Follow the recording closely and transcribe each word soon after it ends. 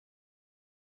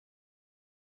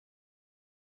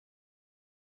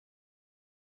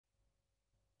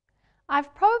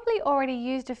I've probably already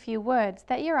used a few words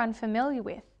that you're unfamiliar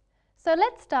with, so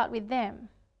let's start with them.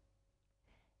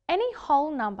 Any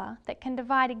whole number that can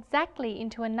divide exactly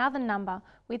into another number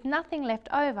with nothing left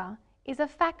over is a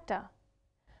factor.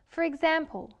 For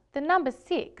example, the number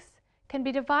 6 can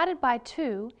be divided by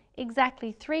 2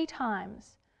 exactly 3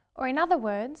 times, or in other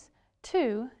words,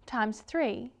 2 times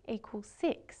 3 equals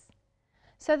 6.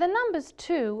 So the numbers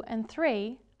 2 and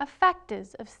 3 are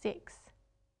factors of 6.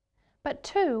 But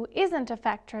 2 isn't a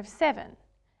factor of 7,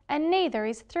 and neither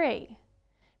is 3,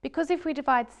 because if we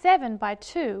divide 7 by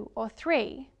 2 or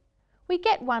 3, we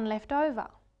get 1 left over.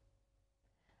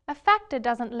 A factor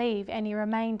doesn't leave any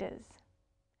remainders.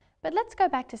 But let's go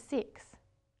back to 6.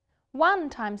 1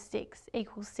 times 6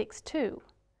 equals 6 too,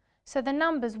 so the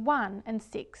numbers 1 and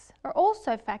 6 are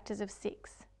also factors of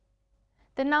 6.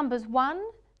 The numbers 1,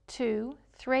 2,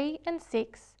 3 and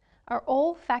 6 are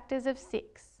all factors of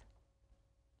 6.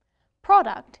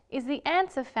 Product is the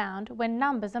answer found when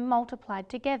numbers are multiplied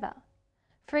together.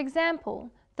 For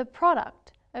example, the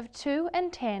product of 2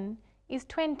 and 10 is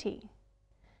 20.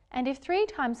 And if 3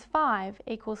 times 5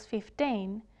 equals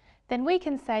 15, then we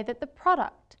can say that the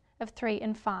product of 3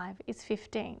 and 5 is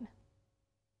 15.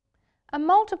 A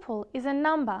multiple is a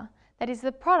number that is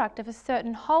the product of a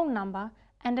certain whole number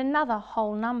and another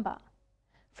whole number.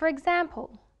 For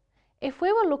example, if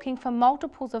we were looking for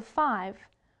multiples of 5,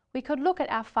 we could look at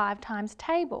our 5 times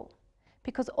table,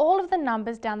 because all of the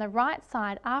numbers down the right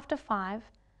side after 5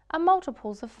 are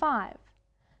multiples of 5.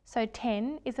 So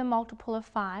 10 is a multiple of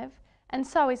 5, and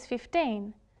so is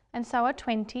 15, and so are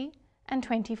 20 and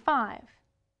 25.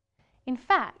 In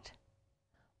fact,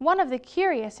 one of the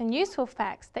curious and useful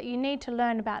facts that you need to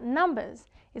learn about numbers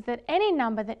is that any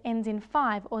number that ends in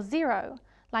 5 or 0,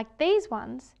 like these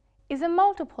ones, is a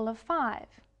multiple of 5.